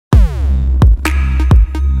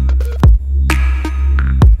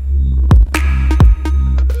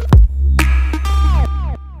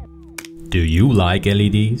like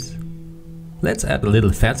LEDs? Let's add a little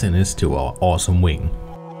fanciness to our awesome wing.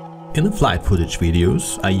 In the flight footage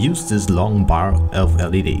videos, I use this long bar of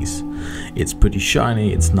LEDs. It's pretty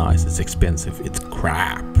shiny, it's nice, it's expensive, it's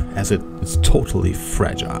crap, as it's totally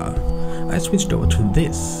fragile. I switched over to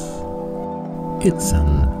this. It's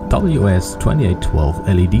an ws2812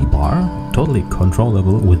 LED bar, totally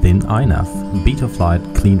controllable within iNav, Betaflight,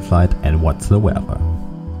 CleanFlight and whatsoever.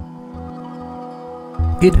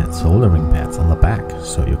 It has soldering pads on the back,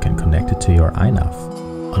 so you can connect it to your iNav.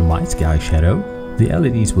 On my Sky Shadow, the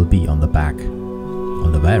LEDs will be on the back,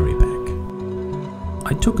 on the very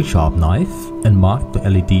back. I took a sharp knife and marked the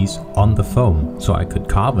LEDs on the foam so I could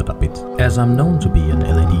carve it a bit. As I'm known to be an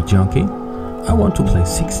LED junkie, I want to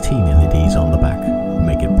place 16 LEDs on the back,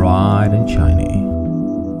 make it bright and shiny.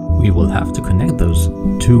 We will have to connect those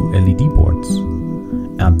two LED boards,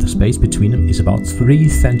 and the space between them is about 3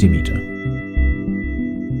 centimeters.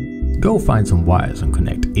 Go find some wires and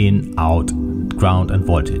connect in, out, ground and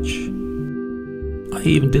voltage. I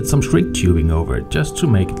even did some shrink tubing over it just to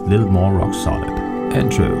make it a little more rock solid.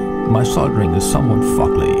 And true, my soldering is somewhat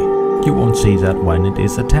fugly. You won't see that when it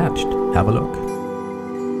is attached. Have a look.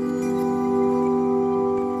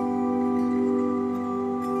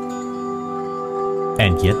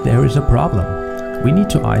 And yet there is a problem. We need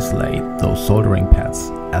to isolate those soldering pads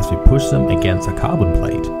as we push them against a carbon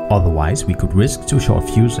plate. Otherwise we could risk to short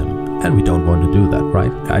fuse them, and we don't want to do that,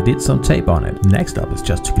 right? I did some tape on it. Next up is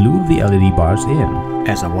just to glue the LED bars in.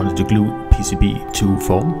 As I wanted to glue PCB to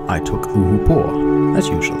foam, I took Uhu as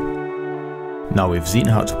usual. Now we've seen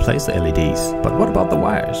how to place the LEDs, but what about the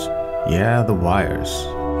wires? Yeah, the wires.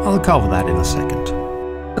 I'll cover that in a second.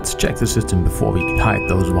 Let's check the system before we hide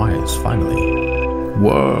those wires finally.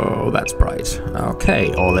 Whoa, that's bright.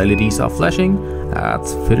 Okay, all LEDs are flashing.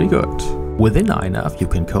 That's pretty good. Within iNav you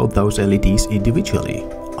can code those LEDs individually.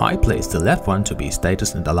 I placed the left one to be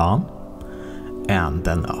status and alarm, and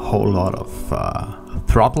then a whole lot of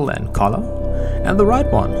throttle and color. And the right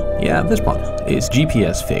one, yeah, this one, is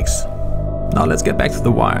GPS fix. Now let's get back to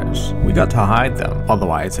the wires. We got to hide them,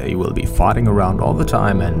 otherwise you will be farting around all the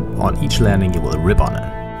time and on each landing you will rip on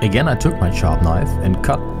it. Again, I took my sharp knife and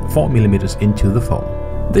cut 4 mm into the foam.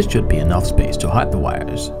 This should be enough space to hide the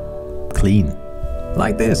wires. Clean.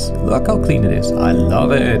 Like this. Look how clean it is. I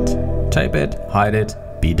love it. Tape it, hide it,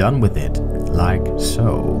 be done with it. Like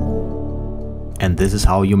so. And this is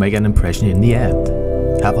how you make an impression in the end.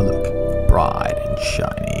 Have a look. Bright and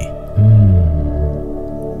shiny.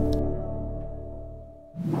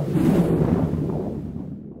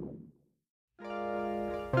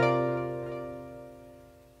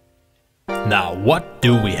 Now what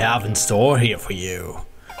do we have in store here for you?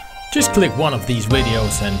 Just click one of these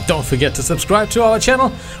videos and don't forget to subscribe to our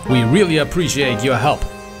channel. We really appreciate your help.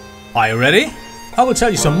 Are you ready? I will tell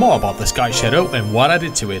you some more about the Sky Shadow and what I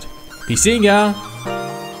did to it. Be seeing ya!